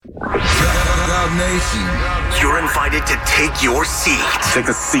Nation. You're invited to take your seat. Take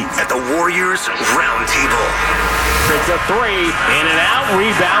a seat at the Warriors Roundtable. It's a three, in and out,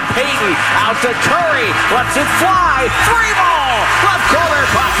 rebound, Payton, out to Curry, lets it fly, three ball, left corner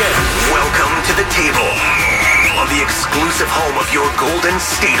pocket. Welcome to the table, on the exclusive home of your Golden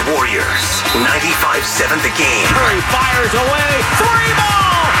State Warriors. 95-7 The Game. Curry fires away, three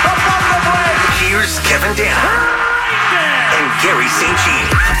ball, above the break. Here's Kevin Danna and Garry St.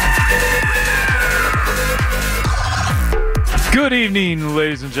 Good evening,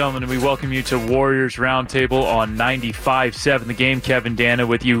 ladies and gentlemen, and we welcome you to Warriors Roundtable on 95.7 The Game. Kevin Danna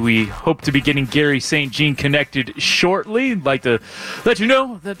with you. We hope to be getting Garry St. connected shortly. I'd like to let you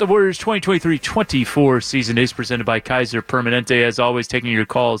know that the Warriors 2023-24 season is presented by Kaiser Permanente. As always, taking your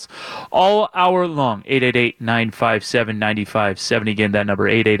calls all hour long. 888-957-9570. Again, that number,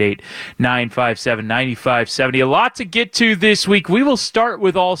 888-957-9570. A lot to get to this week. We will start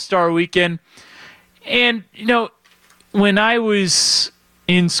with All-Star Weekend. And, when I was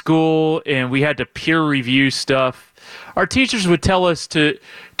in school and we had to peer review stuff, our teachers would tell us to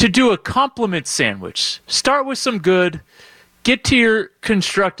do a compliment sandwich. Start with some good, get to your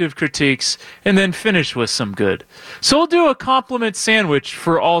constructive critiques, and then finish with some good. So we'll do a compliment sandwich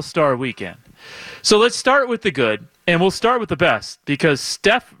for All-Star Weekend. So let's start with the good, and we'll start with the best, because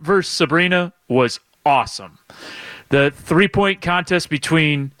Steph versus Sabrina was awesome. The three-point contest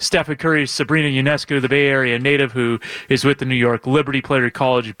between Stephen Curry and Sabrina Ionescu, the Bay Area native who is with the New York Liberty, played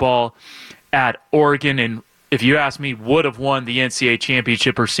college ball at Oregon, and if you ask me, would have won the NCAA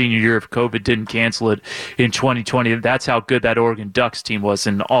championship her senior year if COVID didn't cancel it in 2020. That's how good that Oregon Ducks team was,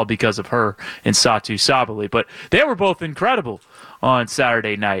 and all because of her and Satu Sabally. But they were both incredible on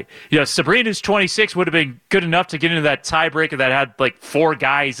Saturday night. Sabrina's 26 would have been good enough to get into that tiebreaker that had like four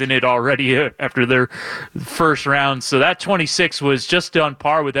guys in it already after their first round. So that 26 was just on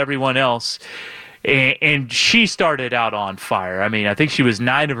par with everyone else. And she started out on fire. I mean, I think she was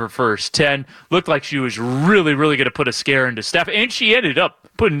 9 of her first 10. Looked like she was really, really going to put a scare into Steph. And she ended up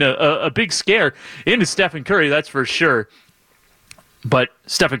putting a big scare into Stephen Curry, that's for sure. But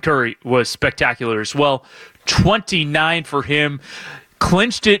Stephen Curry was spectacular as well. 29 for him.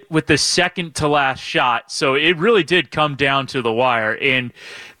 Clinched it with the second to last shot. So it really did come down to the wire. And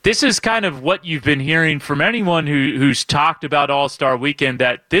this is kind of what you've been hearing from anyone who's talked about All-Star Weekend,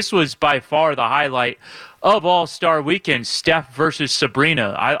 that this was by far the highlight of All-Star Weekend, Steph versus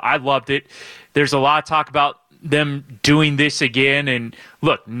Sabrina. I loved it. There's a lot of talk about them doing this again. And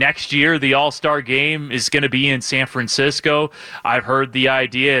look, next year the All-Star Game is going to be in San Francisco. I've heard the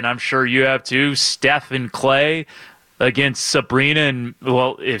idea, and I'm sure you have too, Steph and Clay against Sabrina. And,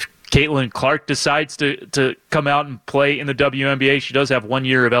 well, if Caitlin Clark decides to come out and play in the WNBA, she does have 1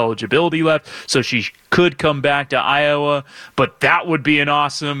 year of eligibility left, so she could come back to Iowa. But that would be an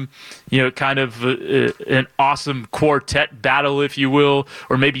awesome, kind of an awesome quartet battle, if you will.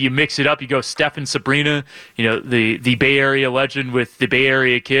 Or maybe you mix it up. You go Steph and Sabrina, the Bay Area legend with the Bay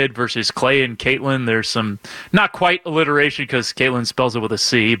Area kid versus Clay and Caitlin. There's some not quite alliteration because Caitlin spells it with a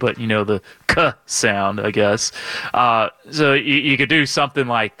C, but the K sound, I guess. So you could do something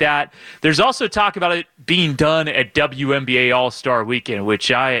like that. There's also talk about it being done at WNBA All-Star Weekend,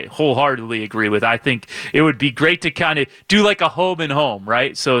 which I wholeheartedly agree with. I think it would be great to kind of do like a home and home,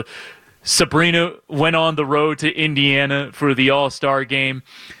 right? So Sabrina went on the road to Indiana for the All-Star Game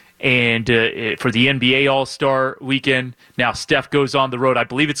and for the NBA All-Star Weekend. Now Steph goes on the road. I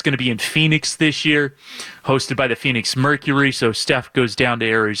believe it's going to be in Phoenix this year, hosted by the Phoenix Mercury. So Steph goes down to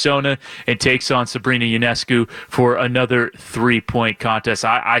Arizona and takes on Sabrina Ionescu for another three-point contest.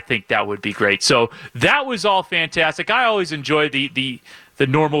 I think that would be great. So that was all fantastic. I always enjoy the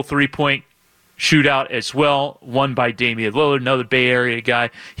normal three-point shootout as well, won by Damian Lillard, another Bay Area guy.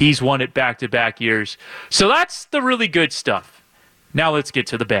 He's won it back-to-back years. So that's the really good stuff. Now let's get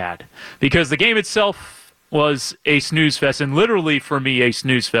to the bad, because the game itself was a snooze fest, and literally for me a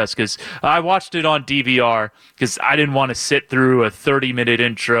snooze fest, because I watched it on DVR because I didn't want to sit through a 30-minute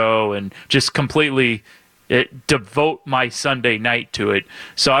intro and just completely devote my Sunday night to it.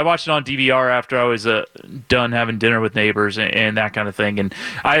 So I watched it on DVR after I was done having dinner with neighbors and that kind of thing, and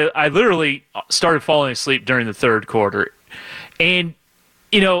I literally started falling asleep during the third quarter. And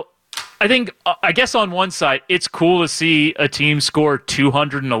I guess on one side, it's cool to see a team score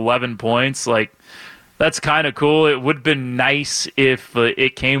 211 points. Like, that's kind of cool. It would have been nice if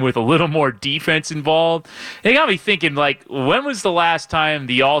it came with a little more defense involved. It got me thinking, like, when was the last time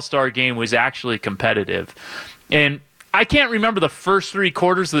the All-Star Game was actually competitive? And I can't remember the first three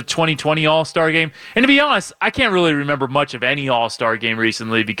quarters of the 2020 All-Star Game. And to be honest, I can't really remember much of any All-Star Game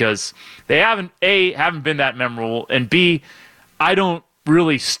recently because they haven't been that memorable, and B, I don't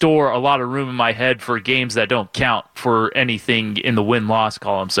really store a lot of room in my head for games that don't count for anything in the win-loss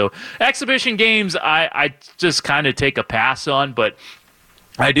column. So exhibition games, I just kind of take a pass on, but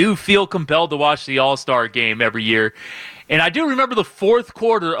I do feel compelled to watch the All-Star game every year. And I do remember the fourth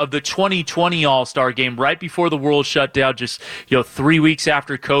quarter of the 2020 All-Star game right before the world shut down, just 3 weeks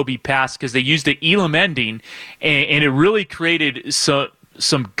after Kobe passed, because they used the Elam ending, and it really created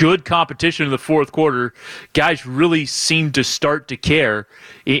some good competition in the fourth quarter. Guys really seemed to start to care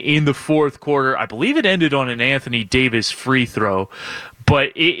in the fourth quarter. I believe it ended on an Anthony Davis free throw,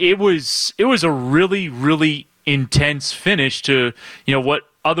 but it was a really, really intense finish to what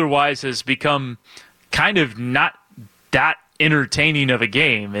otherwise has become kind of not that entertaining of a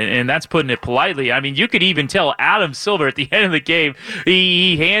game, and that's putting it politely. I mean, you could even tell Adam Silver at the end of the game,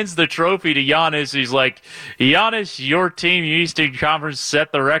 he hands the trophy to Giannis. He's like, Giannis, your team, Eastern Conference,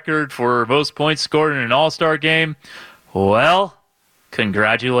 set the record for most points scored in an All-Star game. Well,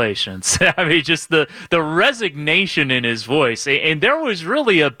 congratulations. I mean, just the resignation in his voice. And there was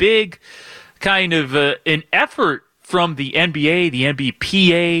really a big kind of an effort from the NBA, the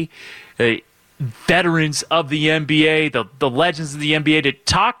NBPA, veterans of the NBA, the legends of the NBA, to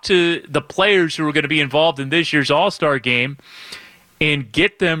talk to the players who are going to be involved in this year's All-Star game and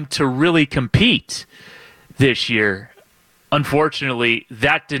get them to really compete this year. Unfortunately,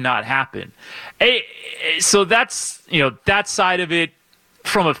 that did not happen. So that's, that side of it.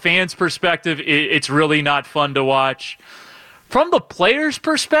 From a fan's perspective, it's really not fun to watch. From the players'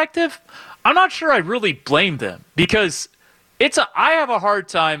 perspective, I'm not sure I really blame them, because I have a hard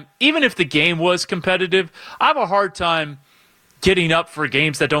time, even if the game was competitive, I have a hard time getting up for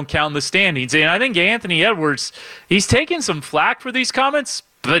games that don't count in the standings. And I think Anthony Edwards, he's taking some flack for these comments,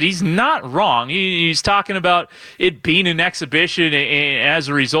 but he's not wrong. He's talking about it being an exhibition, and as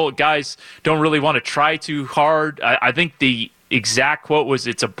a result, guys don't really want to try too hard. I think the exact quote was,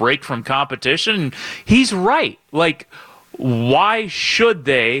 it's a break from competition. And he's right. Like, why should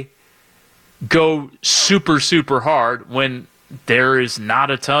they go super, super hard when there is not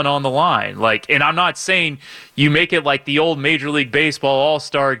a ton on the line? Like, and I'm not saying you make it like the old Major League Baseball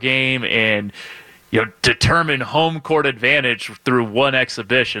All-Star game and determine home court advantage through one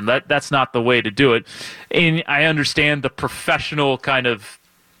exhibition. That's not the way to do it. And I understand the professional kind of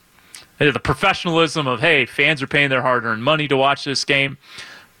the professionalism of, hey, fans are paying their hard-earned money to watch this game.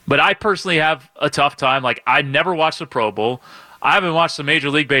 But I personally have a tough time. Like, I never watched the Pro Bowl. I haven't watched the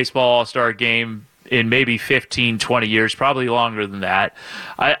Major League Baseball All-Star game in maybe 15, 20 years, probably longer than that.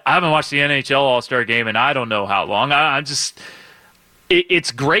 I haven't watched the NHL All-Star game in I don't know how long.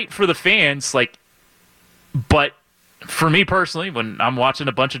 It's great for the fans, but for me personally, when I'm watching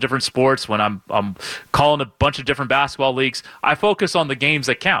a bunch of different sports, when I'm calling a bunch of different basketball leagues, I focus on the games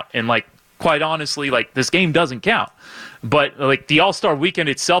that count. And quite honestly, this game doesn't count. But the All-Star Weekend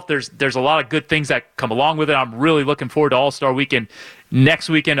itself, there's a lot of good things that come along with it. I'm really looking forward to All-Star Weekend. Next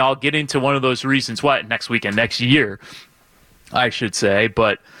weekend, I'll get into one of those reasons why. Next year, I should say.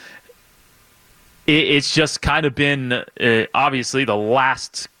 But it's just kind of been, obviously, the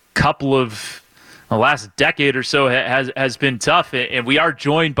last decade or so has been tough. And we are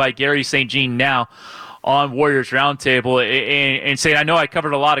joined by Garry St. now on Warriors Roundtable. And say, I know I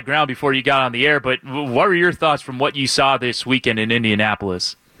covered a lot of ground before you got on the air, but what were your thoughts from what you saw this weekend in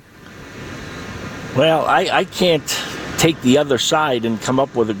Indianapolis? Well, I can't take the other side and come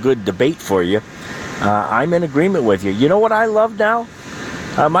up with a good debate for you. I'm in agreement with you. You know what I love now?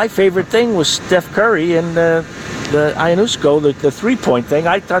 My favorite thing was Steph Curry and the Ionesco, the three-point thing.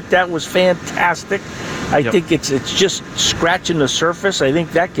 I thought that was fantastic. I think it's just scratching the surface. I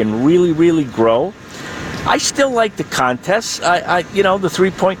think that can really, really grow. I still like the contests. The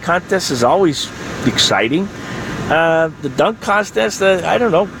three-point contest is always exciting. The dunk contest, I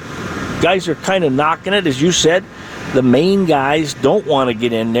don't know. Guys are kind of knocking it, as you said. The main guys don't want to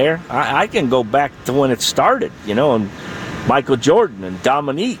get in there. I can go back to when it started, and Michael Jordan and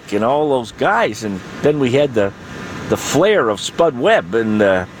Dominique and all those guys. And then we had the flair of Spud Webb.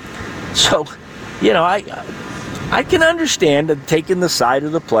 And so, I can understand taking the side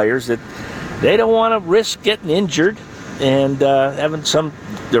of the players that they don't want to risk getting injured and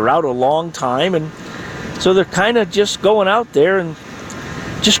they're out a long time. And so they're kind of just going out there and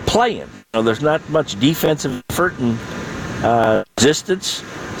just playing. There's not much defensive effort and resistance,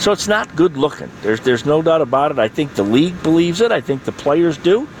 so it's not good looking. There's no doubt about it. I think the league believes it. I think the players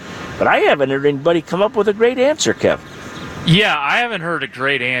do. But I haven't heard anybody come up with a great answer, Kev. Yeah, I haven't heard a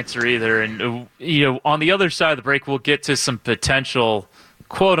great answer either. And, on the other side of the break, we'll get to some potential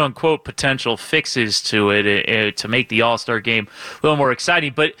quote-unquote potential fixes to it to make the All-Star game a little more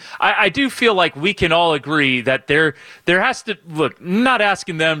exciting. But I do feel like we can all agree that there has to, look, not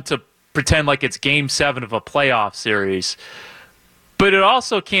asking them to pretend like it's Game 7 of a playoff series, but it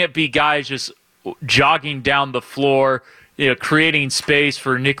also can't be guys just jogging down the floor, creating space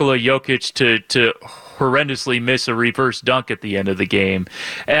for Nikola Jokic to horrendously miss a reverse dunk at the end of the game.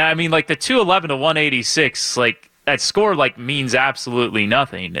 And I mean, like the 211 to 186, like that score means absolutely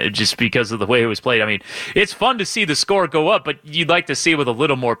nothing just because of the way it was played. I mean, it's fun to see the score go up, but you'd like to see it with a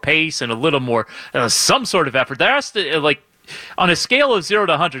little more pace and a little more some sort of effort. There has to on a scale of 0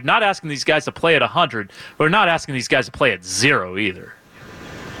 to 100, not asking these guys to play at 100, or not asking these guys to play at 0 either.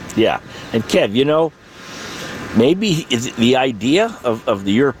 Yeah, and Kev, maybe the idea of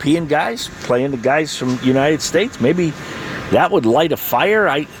the European guys playing the guys from the United States, maybe that would light a fire.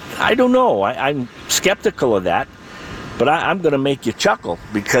 I don't know. I'm skeptical of that, but I'm going to make you chuckle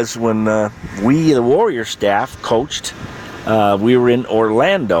because when we, the Warriors staff, coached, we were in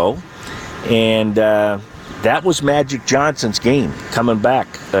Orlando, and that was Magic Johnson's game coming back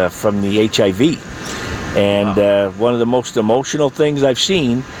from the HIV. And one of the most emotional things I've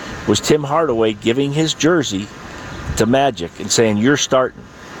seen was Tim Hardaway giving his jersey to Magic and saying, "You're starting,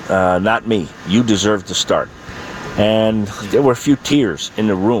 not me. You deserve to start." And there were a few tears in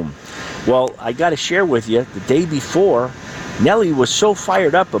the room. Well, I got to share with you, the day before, Nelly was so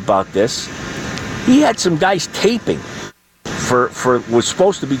fired up about this, he had some guys taping for was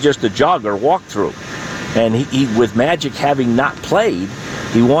supposed to be just a jogger walkthrough. And he with Magic having not played,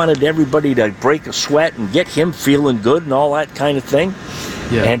 he wanted everybody to break a sweat and get him feeling good and all that kind of thing.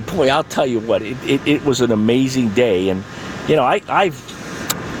 Yeah. And boy, I'll tell you what, it was an amazing day. And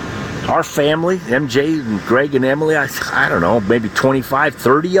our family, MJ and Greg and Emily, I don't know, maybe 25,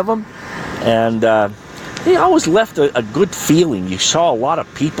 30 of them, and they always left a good feeling. You saw a lot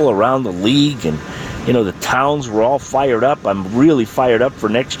of people around the league, and the towns were all fired up. I'm really fired up for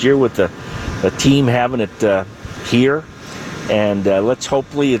next year with the team having it here. And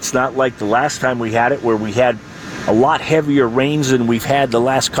hopefully it's not like the last time we had it, where we had a lot heavier rains than we've had the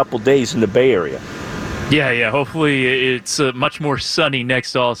last couple days in the Bay Area. Yeah. Hopefully it's much more sunny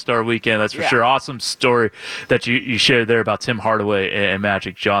next All-Star weekend. That's for sure. Awesome story that you shared there about Tim Hardaway and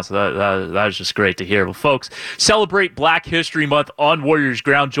Magic Johnson. That was just great to hear. Well, folks, celebrate Black History Month on Warriors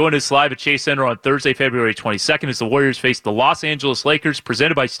ground. Join us live at Chase Center on Thursday, February 22nd as the Warriors face the Los Angeles Lakers,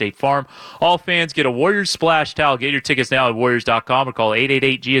 presented by State Farm. All fans get a Warriors splash towel. Get your tickets now at Warriors.com or call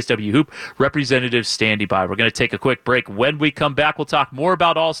 888-GSW-HOOP. Representatives standing by. We're going to take a quick break. When we come back, we'll talk more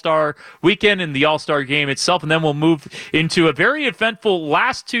about All-Star Weekend and the All-Star Game itself, and then we'll move into a very eventful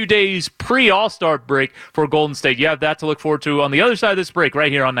last 2 days pre-All-Star break for Golden State. You have that to look forward to on the other side of this break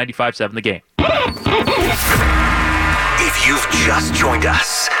right here on 95.7 The Game. If you've just joined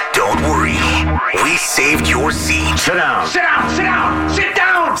us, don't worry. We saved your seat. Sit down. Sit down. Sit down. Sit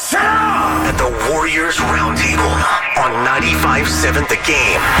down. Sit down. At the Warriors Roundtable on 95.7 The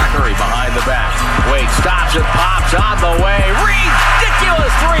Game. Curry behind the back. Wade stops it, pops on the way.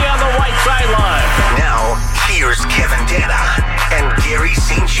 Ridiculous three on the right sideline. Now, here's Kevin Danna and Garry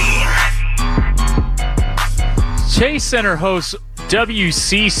St. Chase Center hosts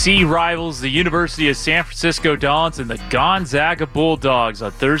WCC rivals, the University of San Francisco Dons and the Gonzaga Bulldogs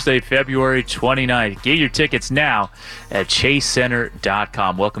on Thursday, February 29th. Get your tickets now at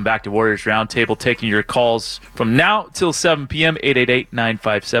chasecenter.com. Welcome back to Warriors Roundtable, taking your calls from now till 7 p.m.,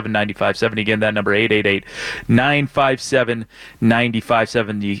 888-957-9570. Again, that number,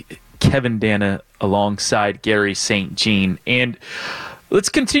 888-957-9570. The Kevin Danna alongside Garry St. Jean. And let's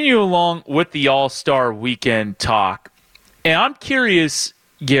continue along with the All-Star Weekend talk. And I'm curious,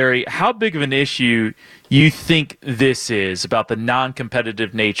 Garry, how big of an issue you think this is about the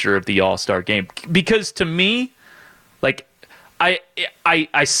non-competitive nature of the All-Star game? Because to me, I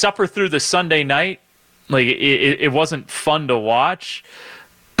suffer through the Sunday night. It wasn't fun to watch,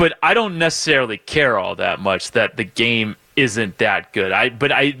 but I don't necessarily care all that much that the game isn't that good.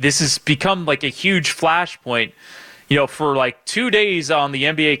 This has become like a huge flashpoint. For 2 days on the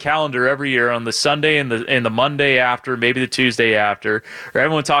NBA calendar every year, on the Sunday and the Monday after, maybe the Tuesday after, where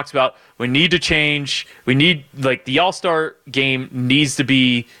everyone talks about we need to change. We need the All-Star game needs to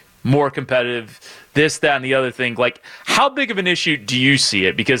be more competitive. This, that, and the other thing. How big of an issue do you see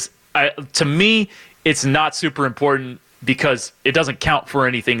it? Because to me, it's not super important because it doesn't count for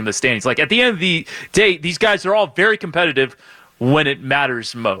anything in the standings. At the end of the day, these guys are all very competitive when it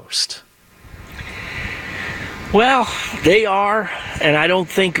matters most. Well, they are, and I don't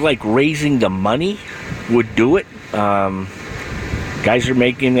think raising the money would do it. Guys are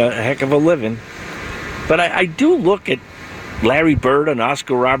making a heck of a living. But I do look at Larry Bird and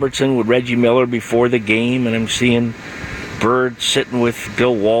Oscar Robertson with Reggie Miller before the game, and I'm seeing Bird sitting with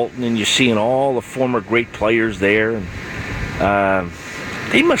Bill Walton, and you're seeing all the former great players there. And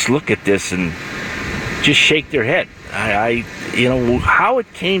they must look at this and just shake their head. How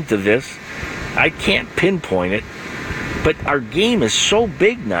it came to this, I can't pinpoint it, but our game is so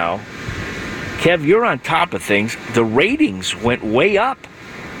big now. Kev, you're on top of things. The ratings went way up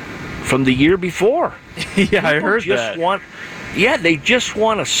from the year before. Yeah, I heard that. They just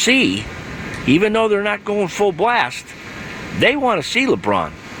want to see, even though they're not going full blast, they want to see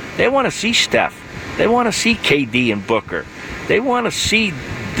LeBron. They want to see Steph. They want to see KD and Booker. They want to see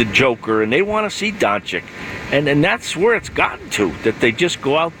the Joker, and they want to see Doncic. And that's where it's gotten to, that they just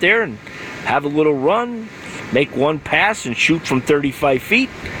go out there and have a little run, make one pass, and shoot from 35 feet.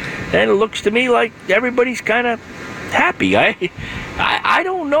 And it looks to me like everybody's kind of happy. I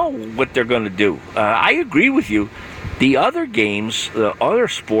don't know what they're going to do. I agree with you. The other games, the other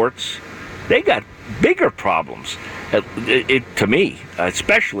sports, they got bigger problems, to me,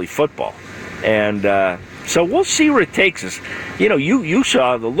 especially football. And so we'll see where it takes us. You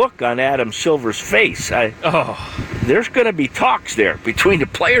saw the look on Adam Silver's face. There's going to be talks there between the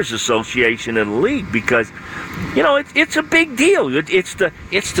Players Association and the league because, it's a big deal. It's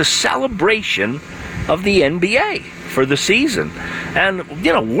the celebration of the NBA for the season, and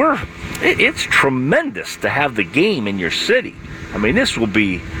it's tremendous to have the game in your city. I mean, this will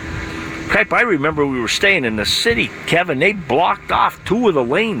be. Crap, I remember we were staying in the city, Kevin. They blocked off 2 of the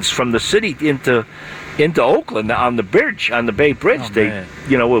lanes from the city into Oakland on the bridge, on the Bay Bridge. It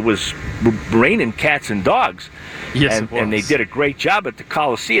was raining cats and dogs. Yes, and they did a great job at the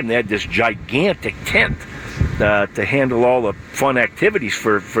Coliseum. They had this gigantic tent to handle all the fun activities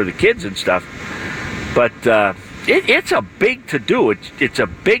for the kids and stuff. But it's a big to-do. It's a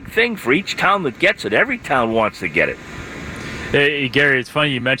big thing for each town that gets it. Every town wants to get it. Hey, Gary, it's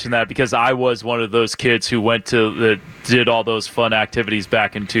funny you mentioned that because I was one of those kids who did all those fun activities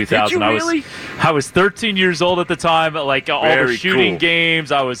back in 2000. Did you really? I was 13 years old at the time. Like all the shooting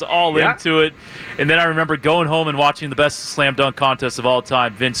games, I was all into it. And then I remember going home and watching the best slam dunk contest of all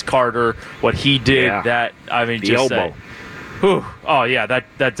time, Vince Carter, what he did. The elbow. Oh, yeah,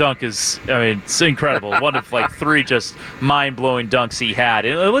 that dunk is, it's incredible. One of, 3 just mind-blowing dunks he had.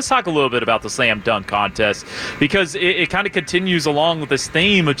 And let's talk a little bit about the slam dunk contest because it kind of continues along with this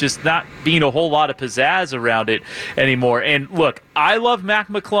theme of just not being a whole lot of pizzazz around it anymore. And, look, I love Mac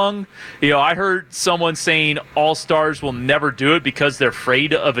McClung. I heard someone saying All-Stars will never do it because they're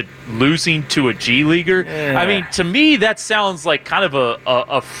afraid of it losing to a G-Leaguer. Yeah. To me, that sounds like kind of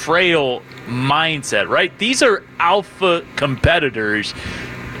a frail mindset, right? These are alpha competitors.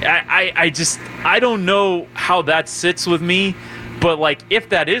 I don't know how that sits with me, but if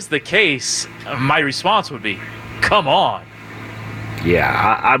that is the case, my response would be, come on.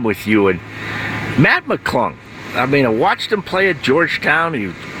 Yeah, I'm with you. And Matt McClung, I watched him play at Georgetown. He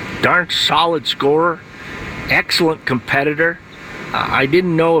was a darn solid scorer, excellent competitor. I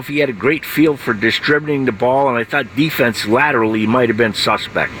didn't know if he had a great feel for distributing the ball, and I thought defense laterally might have been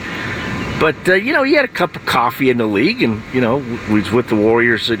suspect. But, he had a cup of coffee in the league and, was with the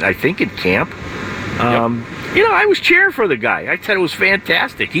Warriors, I think, in camp. I was cheering for the guy. I thought it was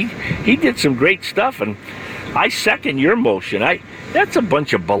fantastic. He did some great stuff, and I second your motion. That's a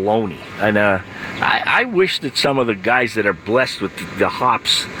bunch of baloney. And I wish that some of the guys that are blessed with the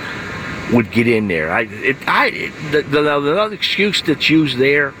hops would get in there. The excuse that's used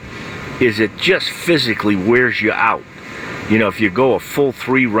there is it just physically wears you out. If you go a full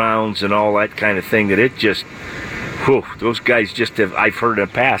 3 rounds and all that kind of thing, that it just, those guys just have, I've heard in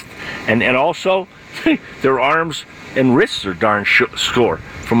the past. And also, their arms and wrists are darn sore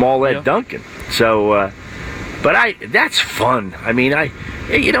from all that dunking. So, that's fun.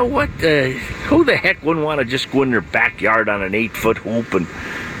 You know what? Who the heck wouldn't want to just go in their backyard on an 8-foot hoop and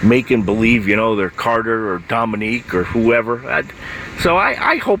making believe, they're Carter or Dominique or whoever? So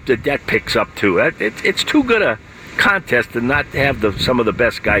I hope that picks up too. It's too good a contest and not have some of the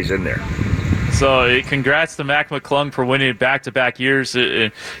best guys in there. So congrats to Mac McClung for winning back-to-back years.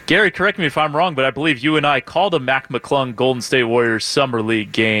 Gary, correct me if I'm wrong, but I believe you and I called a Mac McClung Golden State Warriors Summer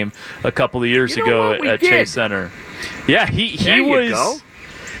League game a couple of years ago at Chase Center. Yeah, he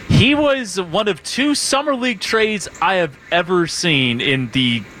was one of 2 Summer League trades I have ever seen in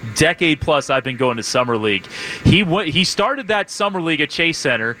the decade plus I've been going to Summer League. He started that Summer League at Chase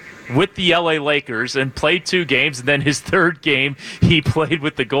Center with the LA Lakers and played 2 games, and then his 3rd game he played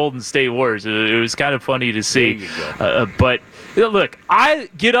with the Golden State Warriors. It was kind of funny to see. There you go. But Look, I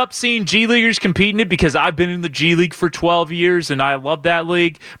get up seeing G Leaguers competing it because I've been in the G League for 12 years and I love that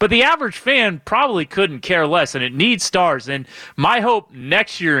league. But the average fan probably couldn't care less, and it needs stars. And my hope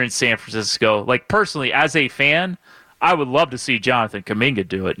next year in San Francisco, like personally as a fan, I would love to see Jonathan Kuminga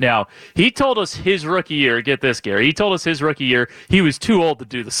do it. Now, he told us his rookie year, get this, Gary, he told us his rookie year he was too old to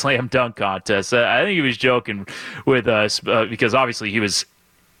do the slam dunk contest. I think he was joking with us because obviously he was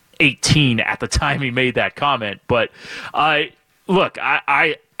 18 at the time he made that comment. But look,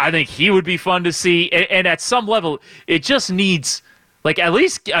 I think he would be fun to see. And at some level, it just needs, like, at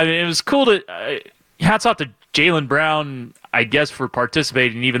least, I mean, it was cool to, hats off to Jaylen Brown, I guess, for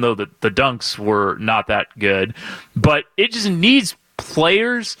participating, even though the dunks were not that good. But it just needs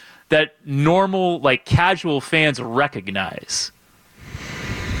players that normal, like, casual fans recognize.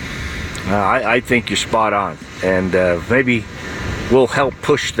 I think you're spot on. And maybe we'll help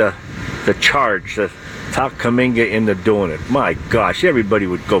push the charge to talk Kuminga into doing it. My gosh, everybody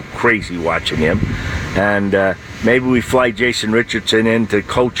would go crazy watching him. And maybe we fly Jason Richardson in to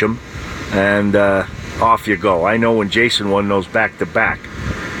coach him, and off you go. I know when Jason won those back-to-back.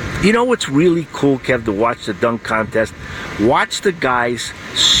 You know what's really cool, Kev, to watch the dunk contest? Watch the guys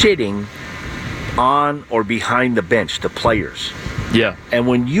sitting on or behind the bench, the players. Yeah. And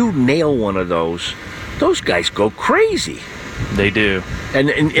when you nail one of those guys go crazy. They do. And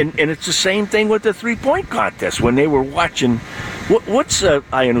it's the same thing with the three-point contest. When they were watching, what's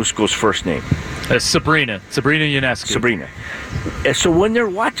Ionescu's first name? Sabrina Ionescu. Sabrina. So when they're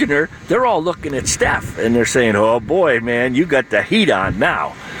watching her, they're all looking at Steph, and they're saying, oh boy, man, you got the heat on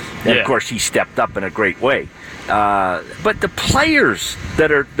now. And of course, he stepped up in a great way. But the players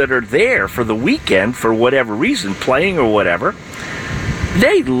that are there for the weekend, for whatever reason, playing or whatever,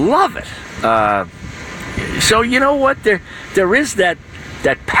 they love it. So you know what? There is that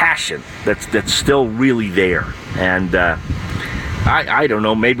passion that's still really there. And I don't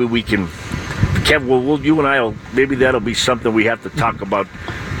know, maybe we can, Kev, you and I, maybe that'll be something we have to talk about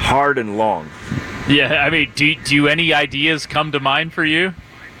hard and long. Yeah, I mean, do any ideas come to mind for you?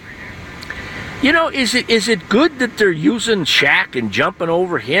 You know, is it good that they're using Shaq and jumping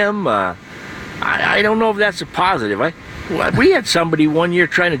over him? I don't know if that's a positive. We had somebody one year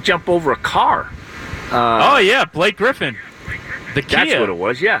trying to jump over a car. Oh yeah, Blake Griffin. The Kia. That's what it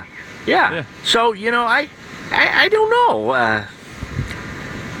was. Yeah. So you know, I don't know.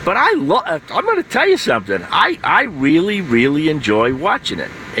 But I'm going to tell you something. I really, really enjoy watching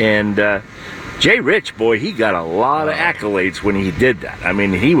it. And Jay Rich, boy, he got a lot of accolades when he did that. I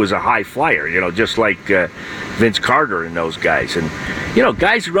mean, he was a high flyer, you know, just like Vince Carter and those guys. And, you know,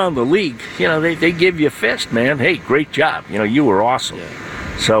 guys around the league, you know, they give you a fist, man. Hey, great job. You know, you were awesome.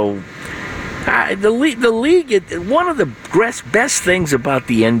 Yeah. So the league, one of the best things about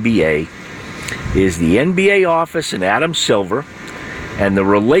the NBA is the NBA office and Adam Silver and the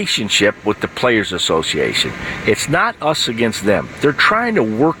relationship with the Players Association. It's not us against them. They're trying to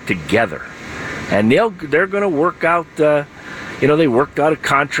work together. And they're going to work out, they worked out a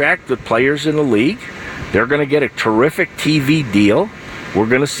contract with players in the league. They're going to get a terrific TV deal. We're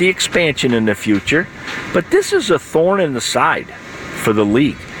going to see expansion in the future. But this is a thorn in the side for the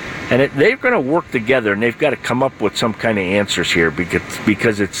league. And they're going to work together, and they've got to come up with some kind of answers here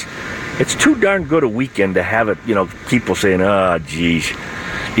because it's too darn good a weekend to have it, you know, people saying, oh, geez,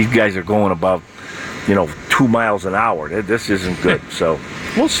 these guys are going about, 2 miles an hour. This isn't good. So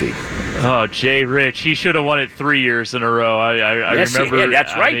we'll see. Oh, Jay Rich, he should have won it 3 years in a row. I yes, remember. Yeah,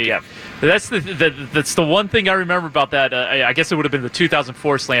 that's right, Kev. That's the one thing I remember about that. I guess it would have been the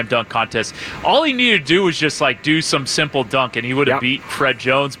 2004 Slam Dunk Contest. All he needed to do was just do some simple dunk, and he would have beat Fred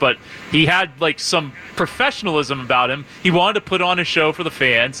Jones. But he had some professionalism about him. He wanted to put on a show for the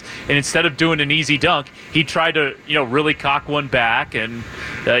fans, and instead of doing an easy dunk, he tried to really cock one back, and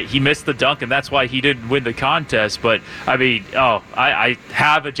he missed the dunk, and that's why he didn't win the contest. But I mean, I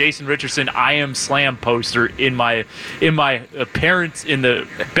have a Jason Richardson I Am Slam poster in my parents' in the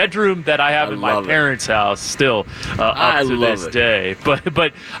bedroom that I have in my parents' house still up to this day.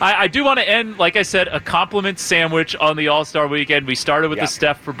 But I do want to end, like I said, a compliment sandwich on the All-Star Weekend. We started with the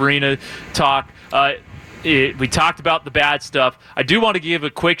Steph Fabrina talk. We talked about the bad stuff. I do want to give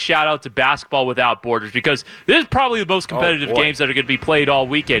a quick shout out to Basketball Without Borders because this is probably the most competitive games that are going to be played all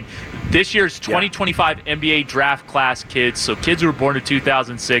weekend. This year's 2025 NBA draft class kids, so kids who were born in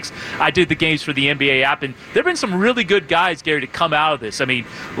 2006. I did the games for the NBA app, and there have been some really good guys, Gary, to come out of this. I mean,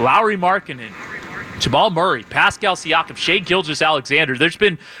 Lauri Markkanen, Jamal Murray, Pascal Siakam, Shai Gilgeous-Alexander. There's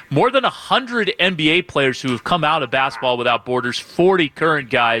been more than 100 NBA players who have come out of Basketball Without Borders, 40 current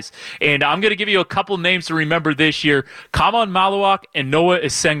guys. And I'm going to give you a couple names to remember this year. Kamon Maluak and Noah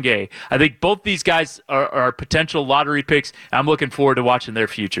Esenge. I think both these guys are potential lottery picks. I'm looking forward to watching their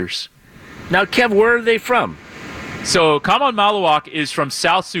futures. Now, Kev, where are they from? So Kamon Maluak is from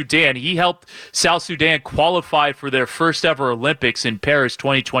South Sudan. He helped South Sudan qualify for their first ever Olympics in Paris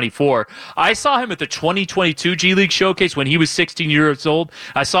 2024. I saw him at the 2022 G League Showcase when he was 16 years old.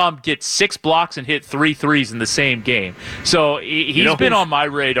 I saw him get 6 blocks and hit 3 threes in the same game. So he's been on my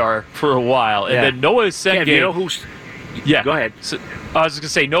radar for a while. And then Noah Esenge. Yeah, you know who's... Yeah, go ahead. So, I was going to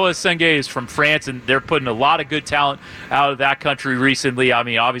say, Noah Esenge is from France, and they're putting a lot of good talent out of that country recently. I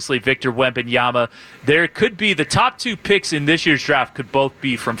mean, obviously, Victor Wembanyama. There could be the top 2 picks in this year's draft could both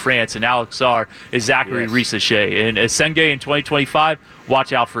be from France, and Alex Sarr is Zachary Risache. And Esenge in 2025,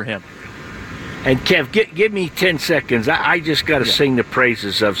 watch out for him. And Kev, give me 10 seconds. I just got to sing the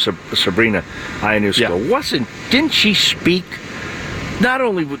praises of Sabrina Ionescu. Didn't she speak? Not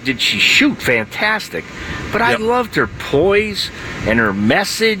only did she shoot fantastic, but I loved her poise and her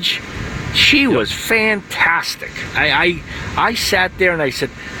message. She was fantastic. I sat there and I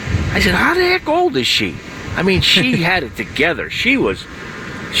said, how the heck old is she? I mean, she had it together. She was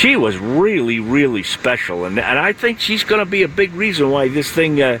really, really special. And I think she's going to be a big reason why this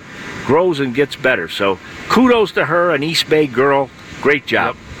thing grows and gets better. So kudos to her, an East Bay girl. Great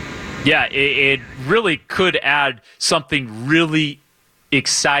job. Yep. Yeah, it really could add something really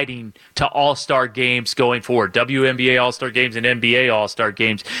exciting to all-star games going forward. WNBA all-star games and NBA all-star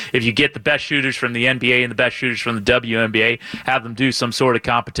games. If you get the best shooters from the NBA and the best shooters from the WNBA, have them do some sort of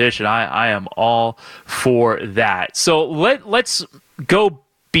competition. I am all for that. So let's go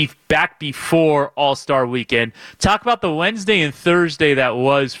back before All-Star Weekend. Talk about the Wednesday and Thursday that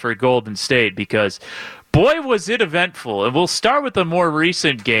was for Golden State, because boy, was it eventful. And we'll start with the more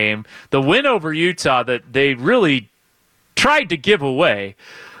recent game, the win over Utah that they really tried to give away,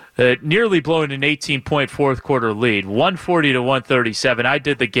 nearly blowing an 18-point fourth quarter lead, 140 to 137. I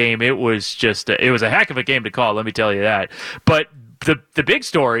did the game. It was it was a heck of a game to call, let me tell you that. But the big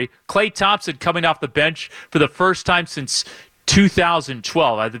story, Klay Thompson coming off the bench for the first time since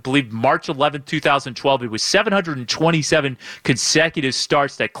 2012. I believe March 11, 2012. It was 727 consecutive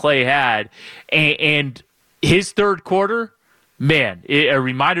starts that Klay had. And his third quarter, man, a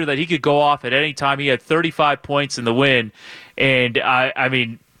reminder that he could go off at any time. He had 35 points in the win. And, I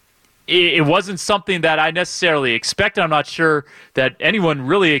mean, it wasn't something that I necessarily expected. I'm not sure that anyone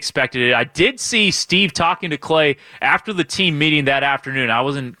really expected it. I did see Steve talking to Klay after the team meeting that afternoon. I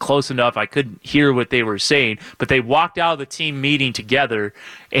wasn't close enough. I couldn't hear what they were saying. But they walked out of the team meeting together.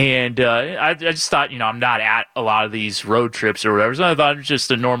 And I just thought, I'm not at a lot of these road trips or whatever. So I thought it was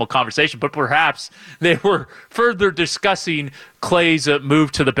just a normal conversation. But perhaps they were further discussing Klay's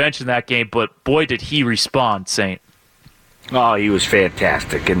move to the bench in that game. But boy, did he respond, Saint. Oh, he was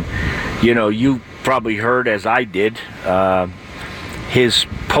fantastic. And, you probably heard, as I did, his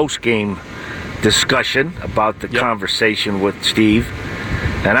post-game discussion about the conversation with Steve.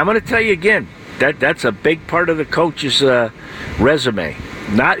 And I'm going to tell you again, that's a big part of the coach's resume.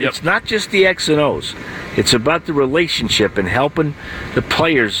 It's not just the X and O's. It's about the relationship and helping the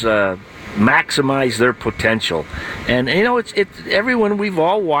players maximize their potential. And, it's everyone, we've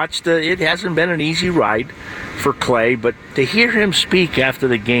all watched, it hasn't been an easy ride for Klay, but to hear him speak after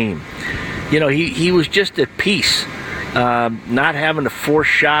the game, he was just at peace, not having to force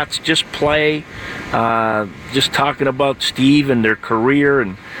shots, just play, just talking about Steve and their career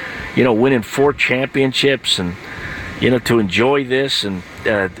and, winning 4 championships and, to enjoy this and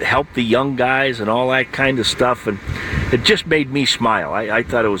help the young guys and all that kind of stuff. And it just made me smile. I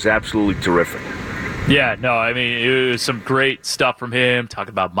thought it was absolutely terrific. Yeah, no, I mean, it was some great stuff from him,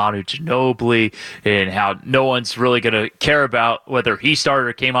 talking about Manu Ginobili and how no one's really going to care about whether he started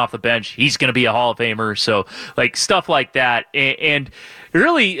or came off the bench. He's going to be a Hall of Famer. So, stuff like that. And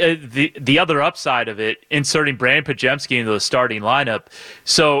really, the other upside of it, inserting Brandon Podziemski into the starting lineup.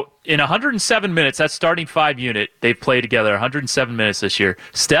 So, in 107 minutes, that starting 5 unit, they've played together 107 minutes this year.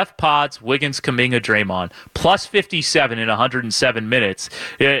 Steph, Pods, Wiggins, Kuminga, Draymond, plus 57 in 107 minutes.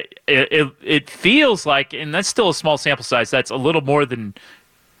 It feels like, and that's still a small sample size, that's a little more than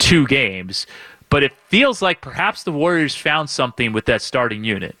 2 games, but it feels like perhaps the Warriors found something with that starting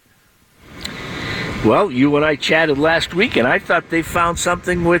unit. Well, you and I chatted last week, and I thought they found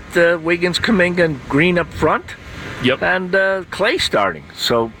something with Wiggins, Kuminga, and Green up front. Yep. And Klay starting.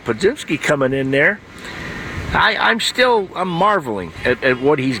 So Podziemski coming in there. I'm marveling at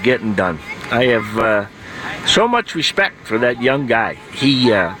what he's getting done. I have so much respect for that young guy.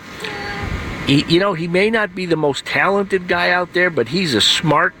 He he may not be the most talented guy out there, but he's a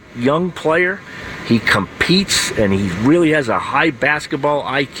smart young player. He competes, and he really has a high basketball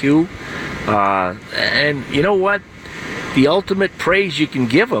IQ. And you know what? The ultimate praise you can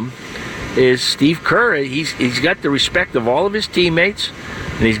give him is Steve Kerr. He's got the respect of all of his teammates,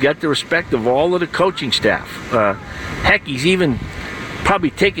 and he's got the respect of all of the coaching staff. Heck, he's even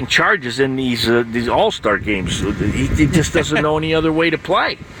probably taking charges in these All-Star games. He just doesn't know any other way to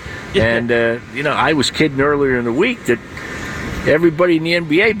play. And, I was kidding earlier in the week that everybody in the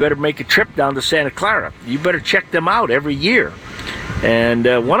NBA better make a trip down to Santa Clara. You better check them out every year. And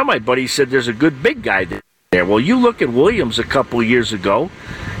one of my buddies said there's a good big guy there. Well, you look at Williams a couple years ago.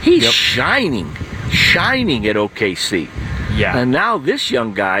 He's shining at OKC. Yeah. And now this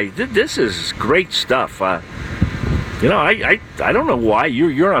young guy, this is great stuff. I don't know why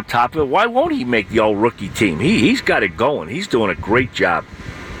you're on top of it. Why won't he make the all-rookie team? He's got it going. He's doing a great job.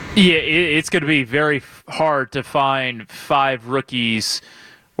 Yeah, it's going to be very hard to find 5 rookies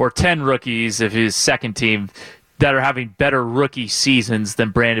or 10 rookies of his second team that are having better rookie seasons than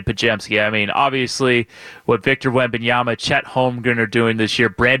Brandon Podziemski. I mean, obviously, what Victor Wembanyama, Chet Holmgren are doing this year,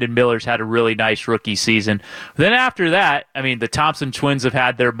 Brandon Miller's had a really nice rookie season. Then after that, I mean, the Thompson twins have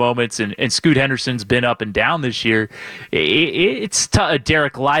had their moments, and Scoot Henderson's been up and down this year.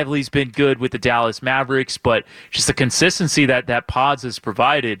 Derek Lively's been good with the Dallas Mavericks, but just the consistency that Pods has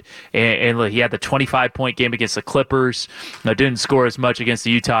provided, and he had the 25-point game against the Clippers. Didn't score as much against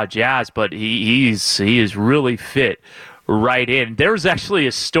the Utah Jazz, but he is really fit right in. There was actually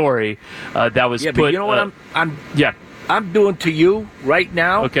a story that was put. But you know what I'm doing to you right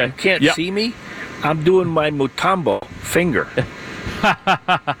now? Okay. You can't see me. I'm doing my Mutombo finger.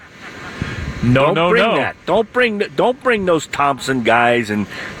 No. That. Don't bring those Thompson guys and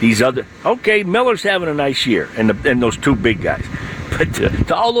these other. Okay, Miller's having a nice year, and those 2 big guys. But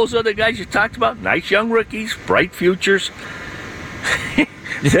to all those other guys you talked about, nice young rookies, bright futures.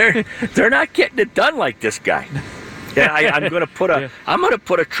 They're not getting it done like this guy. Yeah, I'm going to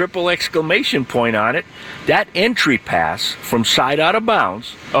put a triple exclamation point on it. That entry pass from side out of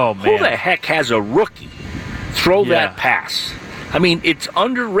bounds. Oh man! Who the heck has a rookie throw that pass? I mean, it's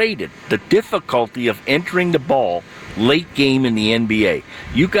underrated, the difficulty of entering the ball late game in the NBA.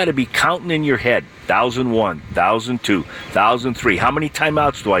 You got to be counting in your head. 1,001, 1,002, 1,003. How many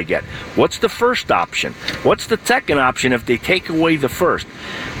timeouts do I get? What's the first option? What's the second option if they take away the first?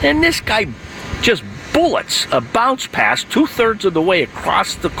 And this guy just bullets a bounce pass 2/3 of the way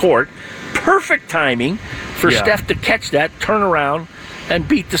across the court. Perfect timing for Steph to catch that, turn around, and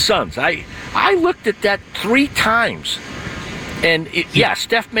beat the Suns. I looked at that 3 times. And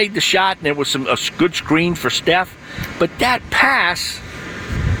Steph made the shot, and there was a good screen for Steph. But that pass,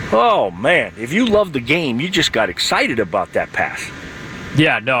 oh man, if you love the game, you just got excited about that pass.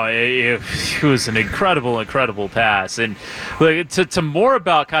 Yeah, no, it was an incredible pass. And to more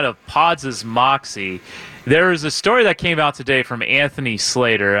about kind of Pods' moxie, there was a story that came out today from Anthony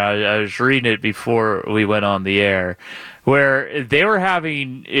Slater. I was reading it before we went on the air, where they were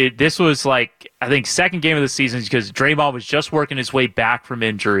having this was like, I think, second game of the season, because Draymond was just working his way back from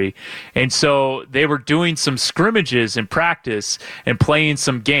injury. And so they were doing some scrimmages in practice and playing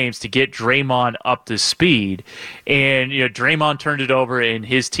some games to get Draymond up to speed. And, Draymond turned it over and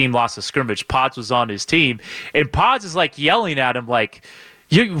his team lost a scrimmage. Pods was on his team. And Pods is like yelling at him like,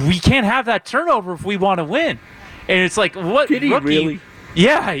 we can't have that turnover if we want to win. And it's like, what Did he rookie? really?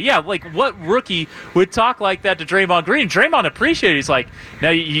 Yeah. Like, what rookie would talk like that to Draymond Green? Draymond appreciated it. He's like, now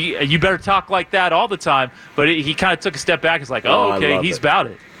you better talk like that all the time. But he kind of took a step back. He's like, okay, he's about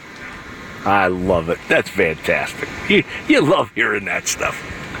it. I love it. That's fantastic. You love hearing that stuff.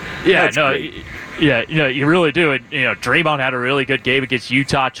 Yeah, That's great. You really do. And, Draymond had a really good game against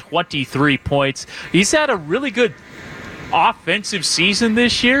Utah, 23 points. He's had a really good offensive season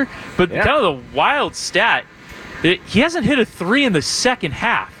this year, but kind of the wild stat, he hasn't hit a 3 in the second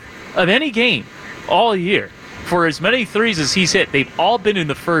half of any game all year. For as many threes as he's hit, they've all been in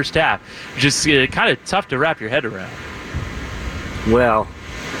the first half. Just kind of tough to wrap your head around. Well,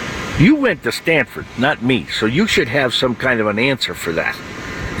 you went to Stanford, not me, so you should have some kind of an answer for that.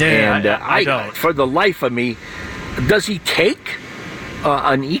 Yeah, and I don't. For the life of me, does he take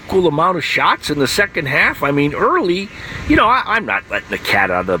an equal amount of shots in the second half? I mean, early, I'm not letting the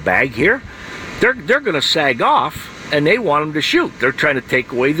cat out of the bag here. They're going to sag off, and they want him to shoot. They're trying to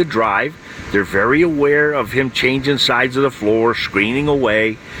take away the drive. They're very aware of him changing sides of the floor, screening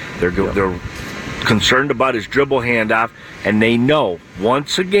away. They're concerned about his dribble handoff, and they know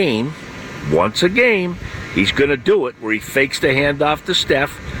once a game, he's going to do it where he fakes the handoff to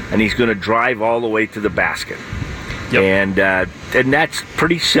Steph, and he's going to drive all the way to the basket. Yep. And that's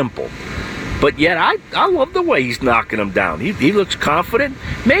pretty simple. But yet, I love the way he's knocking them down. He looks confident.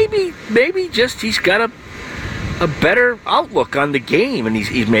 Maybe just he's got a better outlook on the game, and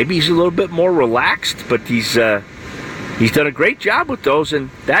he's a little bit more relaxed. But he's done a great job with those, and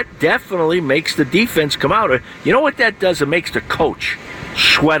that definitely makes the defense come out. You know what that does? It makes the coach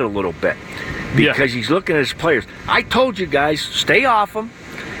sweat a little bit because he's looking at his players. I told you guys, stay off him.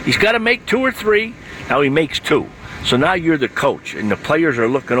 He's got to make 2 or 3. Now he makes 2. So now you're the coach, and the players are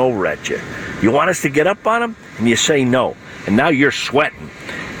looking over at you. You want us to get up on him? And you say no. And now you're sweating.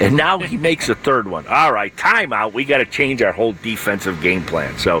 And now he makes a 3rd one. All right, timeout. We got to change our whole defensive game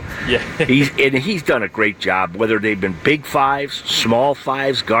plan. So he's done a great job, whether they've been big 5s, small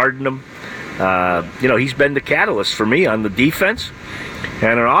 5s, guarding them. He's been the catalyst for me on the defense.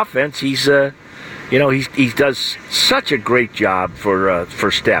 And on offense, he does such a great job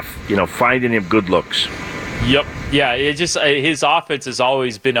for Steph, finding him good looks. Yep. Yeah, his offense has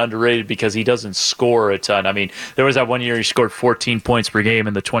always been underrated because he doesn't score a ton. I mean, there was that one year he scored 14 points per game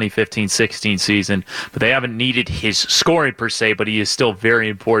in the 2015-16 season, but they haven't needed his scoring per se, but he is still very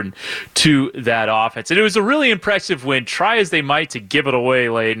important to that offense. And it was a really impressive win. Try as they might to give it away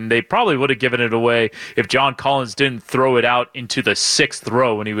late, and they probably would have given it away if John Collins didn't throw it out into the 6th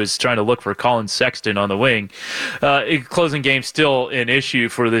row when he was trying to look for Colin Sexton on the wing. Closing game still an issue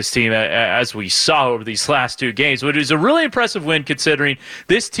for this team, as we saw over these last 2 games. But it was a really impressive win considering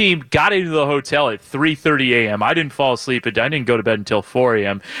this team got into the hotel at 3:30 a.m. I didn't fall asleep. I didn't go to bed until 4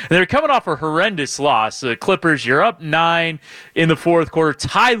 a.m. And they're coming off a horrendous loss. The Clippers, you're up 9 in the 4th quarter.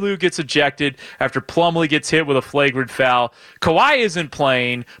 Ty Lue gets ejected after Plumlee gets hit with a flagrant foul. Kawhi isn't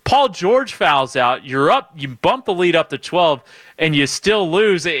playing. Paul George fouls out. You're up. You bump the lead up to 12, and you still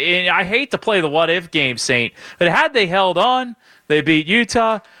lose. And I hate to play the what-if game, Saint, but had they held on, they beat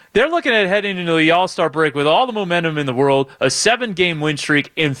Utah. They're looking at heading into the All-Star break with all the momentum in the world, a 7-game win streak,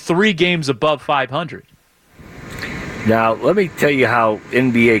 and 3 games above 500. Now, let me tell you how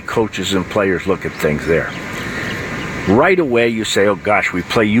NBA coaches and players look at things there. Right away, you say, oh, gosh, we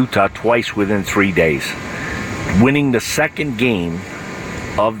play Utah twice within 3 days. Winning the 2nd game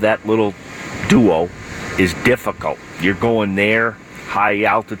of that little duo is difficult. You're going there, high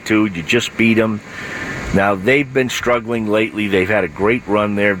altitude, you just beat them. Now, they've been struggling lately. They've had a great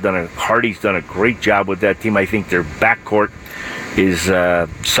run there. Hardy's done a great job with that team. I think their backcourt is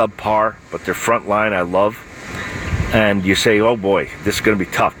subpar, but their front line I love. And you say, oh, boy, this is going to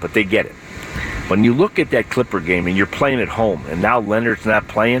be tough, but they get it. When you look at that Clipper game and you're playing at home, and now Leonard's not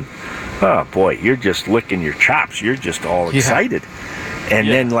playing, oh, boy, you're just licking your chops. You're just all excited. And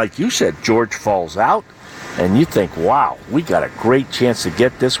then, like you said, George falls out, and you think, wow, we got a great chance to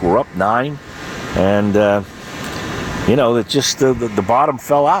get this. We're up 9. And, it just the bottom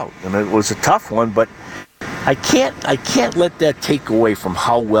fell out. And it was a tough one, but I can't let that take away from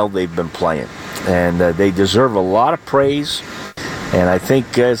how well they've been playing. And they deserve a lot of praise. And I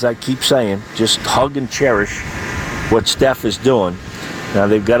think, as I keep saying, just hug and cherish what Steph is doing. Now,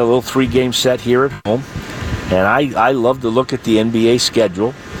 they've got a little 3-game set here at home. And I love to look at the NBA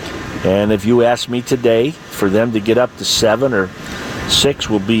schedule. And if you ask me today, for them to get up to 7 or 6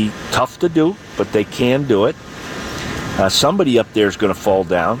 will be tough to do, but they can do it. Somebody up there is going to fall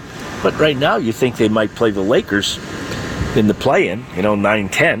down. But right now, you think they might play the Lakers in the play-in,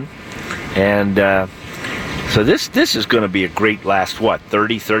 9-10. And so this is going to be a great last,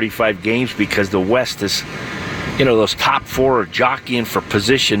 30, 35 games, because the West is, those top 4 are jockeying for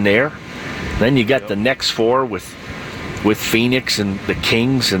position there. Then you got the next 4 with Phoenix and the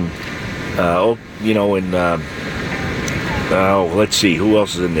Kings and, let's see, who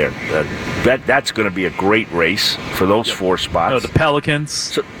else is in there? That's going to be a great race for those 4 spots. The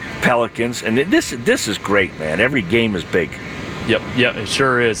Pelicans. Pelicans. And this is great, man. Every game is big. Yep, it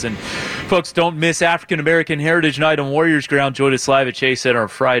sure is. And folks, don't miss African American Heritage Night on Warriors Ground. Join us live at Chase Center on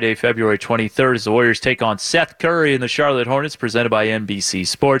Friday, February 23rd as the Warriors take on Seth Curry and the Charlotte Hornets, presented by NBC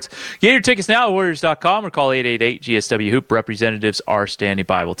Sports. Get your tickets now at Warriors.com or call 888-GSW-HOOP. Representatives are standing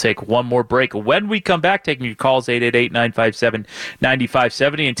by. We'll take one more break. When we come back, taking your calls,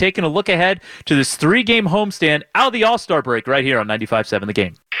 888-957-9570, and taking a look ahead to this 3-game homestand out of the All-Star break right here on 95.7 The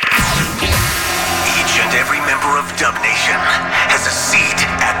Game. Each and every member of Dub Nation has a seat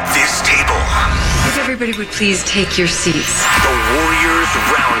at this table. If everybody would please take your seats. The Warriors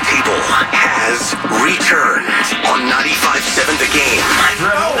Roundtable has returned on 95.7 The Game.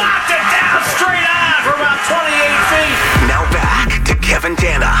 Knocked it down straight on for about 28 feet. Now back to Kevin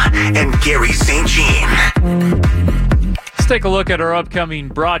Danna and Garry St. Let's take a look at our upcoming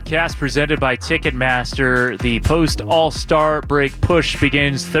broadcast presented by Ticketmaster. The post-All-Star break push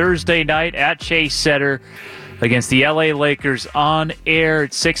begins Thursday night at Chase Center. against the LA Lakers on air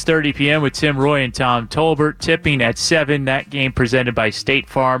at 6:30 p.m. with Tim Roy and Tom Tolbert. Tipping at 7. That game presented by State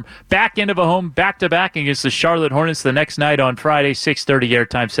Farm. Back end of a home back-to-back against the Charlotte Hornets the next night on Friday, 6:30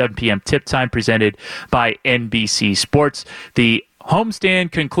 airtime, 7 p.m. tip time presented by NBC Sports. The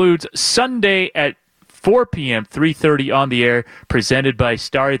homestand concludes Sunday at 4 p.m., 3:30 on the air, presented by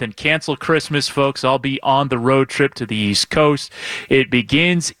Starry. Then cancel Christmas, folks. I'll be on the road trip to the East Coast. It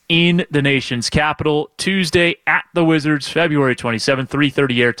begins in the nation's capital Tuesday at the Wizards, February 27th,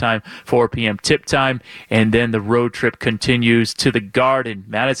 3:30 airtime, 4 p.m. tip time. And then the road trip continues to the Garden,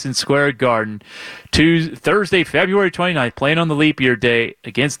 Madison Square Garden, Thursday, February 29th, playing on the leap year day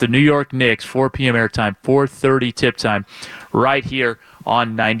against the New York Knicks, 4 p.m. airtime, 4:30 tip time, right here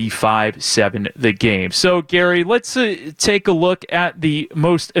on 95.7 The Game. So, Gary, let's take a look at the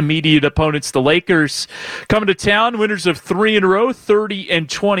most immediate opponents. The Lakers coming to town, winners of 3 in a row,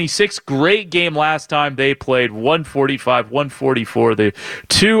 30-26. Great game last time they played, 145-144. The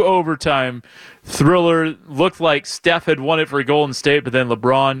 2 overtime thriller. Looked like Steph had won it for Golden State, but then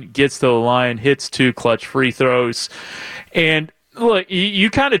LeBron gets to the line, hits 2 clutch free throws. And look, you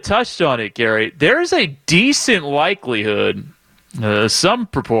kind of touched on it, Gary. There's a decent likelihood, some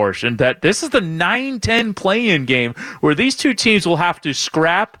proportion, that this is the 9-10 play-in game where these two teams will have to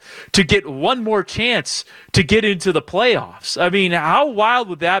scrap to get one more chance to get into the playoffs. I mean, how wild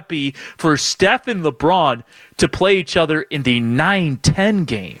would that be for Steph and LeBron to play each other in the 9-10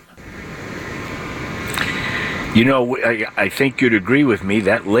 game? You know, I think you'd agree with me,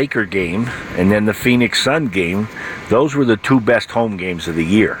 that Laker game and then the Phoenix Sun game, those were the 2 best home games of the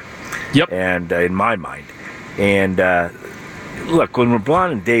year. Yep. And in my mind. And look, when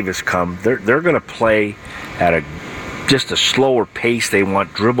LeBron and Davis come, they're going to play at just a slower pace. They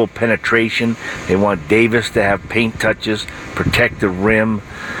want dribble penetration. They want Davis to have paint touches, protect the rim,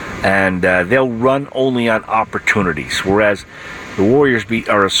 and they'll run only on opportunities. Whereas the Warriors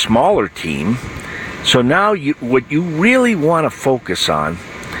are a smaller team. So now what you really want to focus on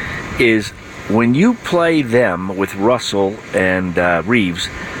is when you play them with Russell and Reeves,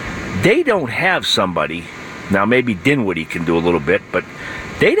 they don't have somebody. Now, maybe Dinwiddie can do a little bit, but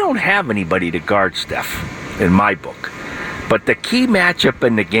they don't have anybody to guard Steph, in my book. But the key matchup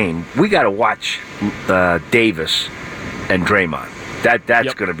in the game, we got to watch Davis and Draymond.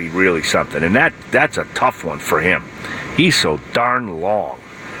 That's going to be really something, and that's a tough one for him. He's so darn long.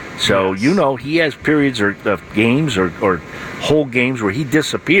 So, yes. You know, he has periods of games or whole games where he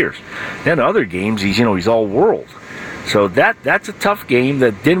disappears. Then other games, he's all world. So that's a tough game.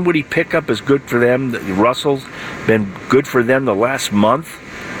 The Dinwiddie pickup is good for them. Russell's been good for them the last month.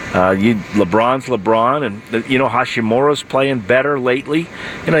 LeBron's LeBron, and Hashimura's playing better lately.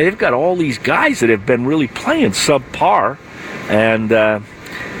 They've got all these guys that have been really playing subpar, and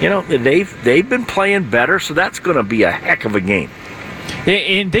they've been playing better. So that's going to be a heck of a game.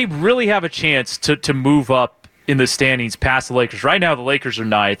 And they really have a chance to move up in the standings past the Lakers. Right now, the Lakers are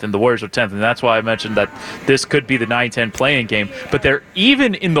 9th and the Warriors are 10th, and that's why I mentioned that this could be the 9-10 play-in game. But they're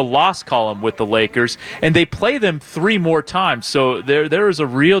even in the loss column with the Lakers, and they play them 3 more times. So there is a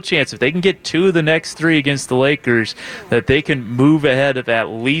real chance, if they can get 2 of the next 3 against the Lakers, that they can move ahead of at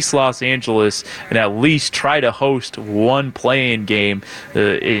least Los Angeles and at least try to host one play-in game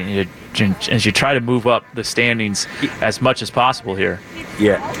as you try to move up the standings as much as possible here.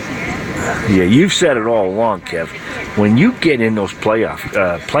 Yeah, you've said it all along, Kev. When you get in those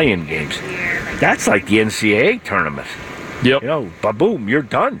play-in games, that's like the NCAA tournament. Yep. Ba-boom, you're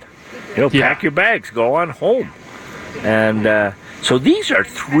done. Pack your bags, go on home. And so these are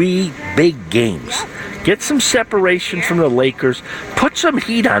 3 big games. Get some separation from the Lakers. Put some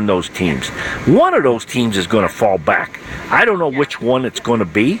heat on those teams. One of those teams is going to fall back. I don't know which one it's going to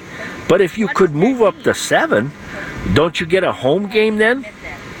be, but if you could move up to 7, don't you get a home game then?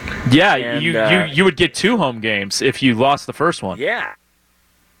 Yeah, and, you would get 2 home games if you lost the first one. Yeah.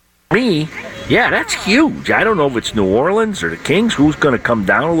 That's huge. I don't know if it's New Orleans or the Kings, who's going to come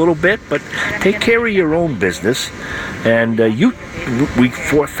down a little bit, but take care of your own business. And we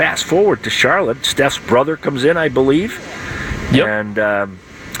fast forward to Charlotte. Steph's brother comes in, I believe. Yep. And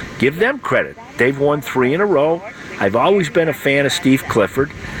give them credit. They've won 3 in a row. I've always been a fan of Steve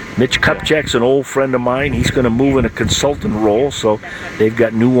Clifford. Mitch Kupchak's an old friend of mine. He's going to move in a consultant role, so they've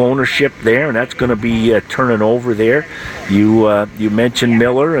got new ownership there, and that's going to be turning over there. You mentioned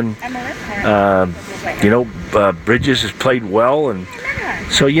Miller, and Bridges has played well, and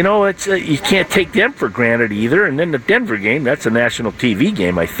so it's you can't take them for granted either. And then the Denver game, that's a national TV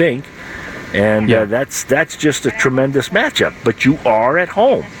game, I think, and that's just a tremendous matchup. But you are at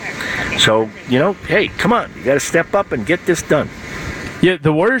home, so hey, come on, you got to step up and get this done. Yeah,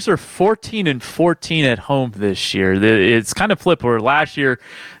 the Warriors are 14-14 at home this year. It's kind of flipped where last year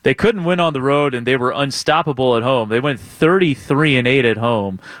they couldn't win on the road and they were unstoppable at home. They went 33-8 at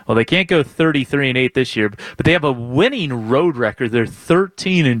home. Well, they can't go 33-8 this year, but they have a winning road record. They're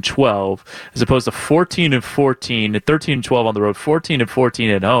 13-12 as opposed to 14-14, 13-12 on the road,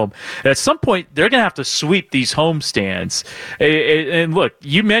 14-14 at home. And at some point, they're going to have to sweep these homestands. And look,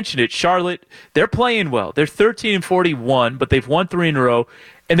 you mentioned it, Charlotte. They're playing well. They're 13-41, but they've won 3 in a row.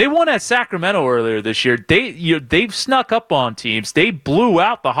 And they won at Sacramento earlier this year. They've snuck up on teams. They blew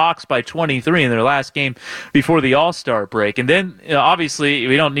out the Hawks by 23 in their last game before the All-Star break. And then, obviously,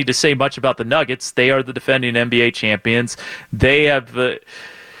 we don't need to say much about the Nuggets. They are the defending NBA champions. They have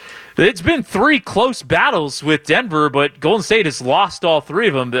it's been 3 close battles with Denver, but Golden State has lost all 3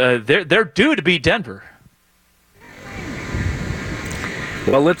 of them. They're due to beat Denver.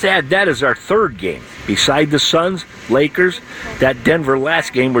 Well, let's add that as our 3rd game. Beside the Suns, Lakers, that Denver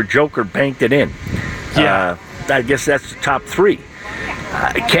last game where Joker banked it in. Yeah. I guess that's the top 3.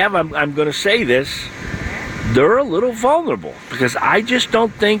 Kev, I'm going to say this. They're a little vulnerable because I just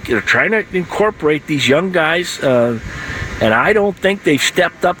don't think they're trying to incorporate these young guys, and I don't think they've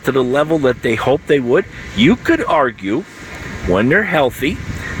stepped up to the level that they hoped they would. You could argue when they're healthy,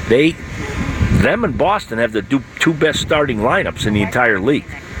 them and Boston have the 2 best starting lineups in the entire league.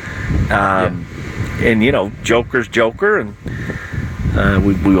 And, Joker's Joker, and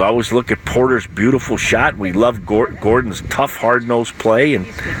we always look at Porter's beautiful shot. We love Gordon's tough, hard-nosed play. And,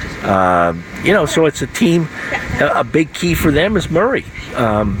 so it's a team. A big key for them is Murray.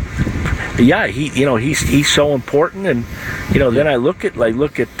 He's so important. And, then I look at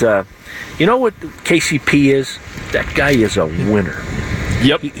what KCP is? That guy is a winner.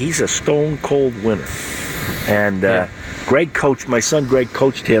 Yep. He's a stone-cold winner. And my son Greg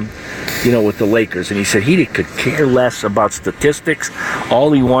coached him, with the Lakers, and he said he could care less about statistics.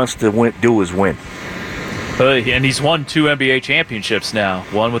 All he wants to do is win. And he's won 2 NBA championships now,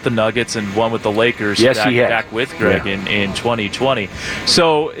 one with the Nuggets and one with the Lakers. Yes, he has. Back with Greg in 2020.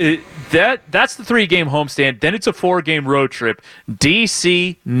 So that's the 3-game homestand. Then it's a 4-game road trip.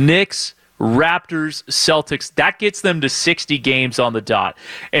 DC, Knicks, Raptors, Celtics. That gets them to 60 games on the dot.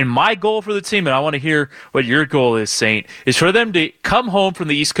 And my goal for the team, and I want to hear what your goal is, Saint, is for them to come home from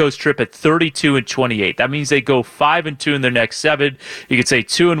the East Coast trip at 32-28. That means they go 5-2 in their next 7. You could say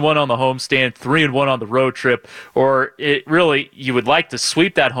 2-1 on the homestand, 3-1 on the road trip, or you would like to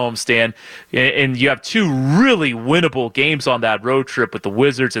sweep that homestand, and you have 2 really winnable games on that road trip with the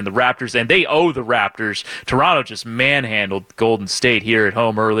Wizards and the Raptors, and they owe the Raptors. Toronto just manhandled Golden State here at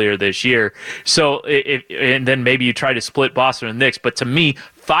home earlier this year. So, and then maybe you try to split Boston and Knicks. But to me,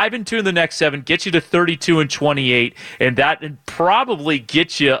 5-2 in the next 7 gets you to 32-28, and that probably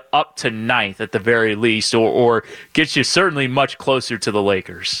gets you up to 9th at the very least, or gets you certainly much closer to the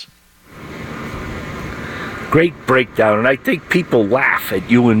Lakers. Great breakdown, and I think people laugh at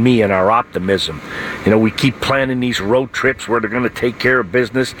you and me and our optimism. We keep planning these road trips where they're going to take care of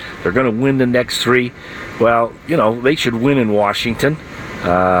business. They're going to win the next 3. Well, they should win in Washington.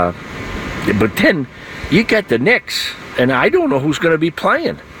 But then you got the Knicks, and I don't know who's going to be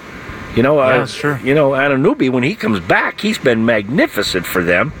playing. That's true. Anunoby, when he comes back, he's been magnificent for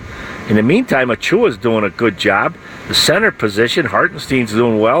them. In the meantime, Achua's doing a good job. The center position, Hartenstein's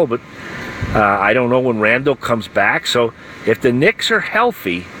doing well, but I don't know when Randall comes back. So if the Knicks are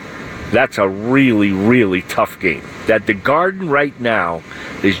healthy, that's a really, really tough game. That the Garden right now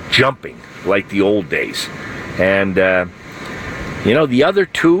is jumping like the old days. And, the other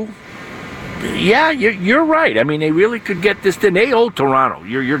 2, yeah, you're right. I mean, they really could get this done. They owe Toronto.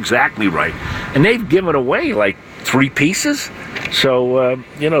 You're exactly right. And they've given away like 3 pieces. So,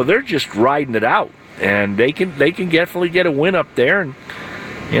 they're just riding it out. And they can definitely get a win up there. And,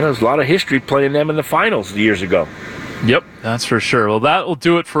 there's a lot of history playing them in the finals years ago. Yep, that's for sure. Well, that will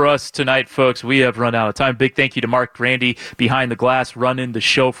do it for us tonight, folks. We have run out of time. Big thank you to Mark Grandy behind the glass, running the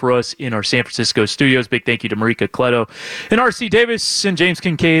show for us in our San Francisco studios. Big thank you to Marika Cleto and R.C. Davis and James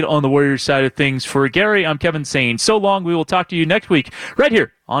Kincaid on the Warriors side of things. For Gary, I'm Kevin saying so long. We will talk to you next week right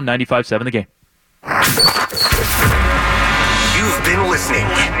here on 95.7 The Game. You've been listening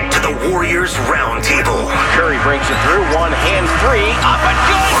to the Warriors Roundtable. Curry brings it through, 1-hand 3, up and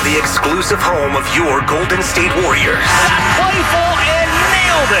good! On the exclusive home of your Golden State Warriors. That's playful and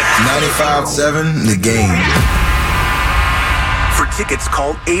nailed it! 95.7 The Game. For tickets,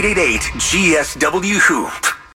 call 888-GSW-HOOP.